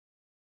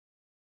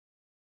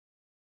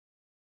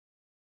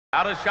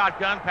Out of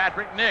shotgun,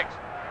 Patrick Nix.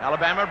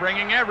 Alabama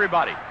bringing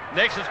everybody.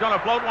 Nix is going to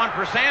float one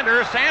for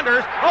Sanders.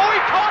 Sanders, oh, he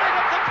caught it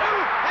at the 2,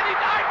 and he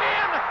dived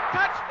in.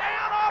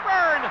 Touchdown,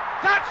 Auburn!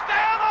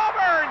 Touchdown,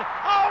 Auburn!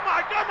 Oh,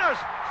 my goodness!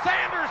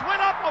 Sanders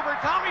went up over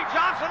Tommy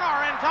Johnson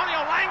or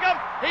Antonio Langham.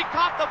 He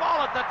caught the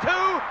ball at the 2.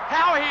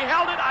 How he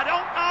held it, I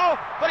don't know,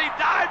 but he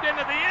dived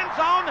into the end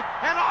zone,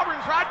 and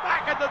Auburn's right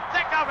back in the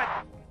thick of it.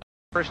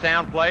 First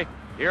down play.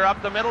 Here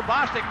up the middle,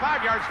 Bostic,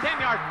 5 yards, 10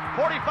 yards,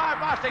 45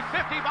 Bostic,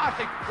 50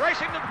 Bostic,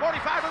 racing to the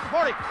 45, to the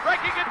 40,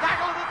 breaking a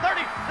tackle to the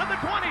 30, to the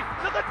 20,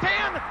 to the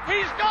 10.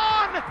 He's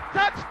gone!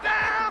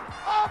 Touchdown,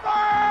 Auburn!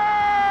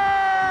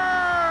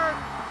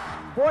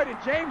 Boy, did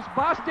James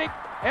Bostic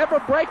ever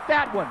break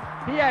that one.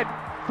 He had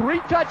 3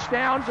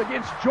 touchdowns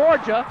against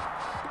Georgia,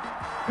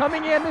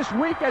 coming in this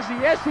week as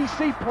the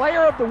SEC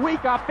Player of the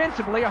Week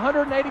offensively,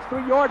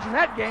 183 yards in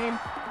that game,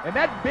 and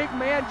that big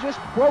man just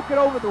broke it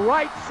over the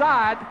right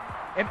side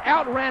and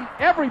outran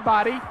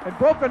everybody and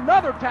broke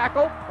another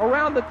tackle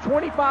around the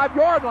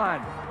 25-yard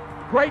line.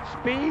 Great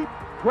speed,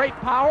 great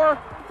power.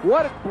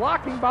 What a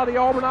blocking by the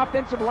Auburn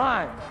offensive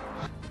line.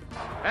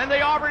 And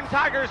the Auburn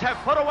Tigers have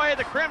put away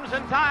the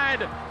Crimson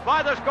Tide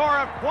by the score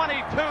of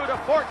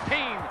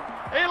 22-14.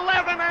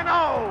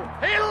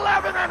 11-0,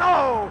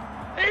 11-0,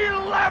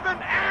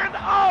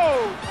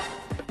 11-0.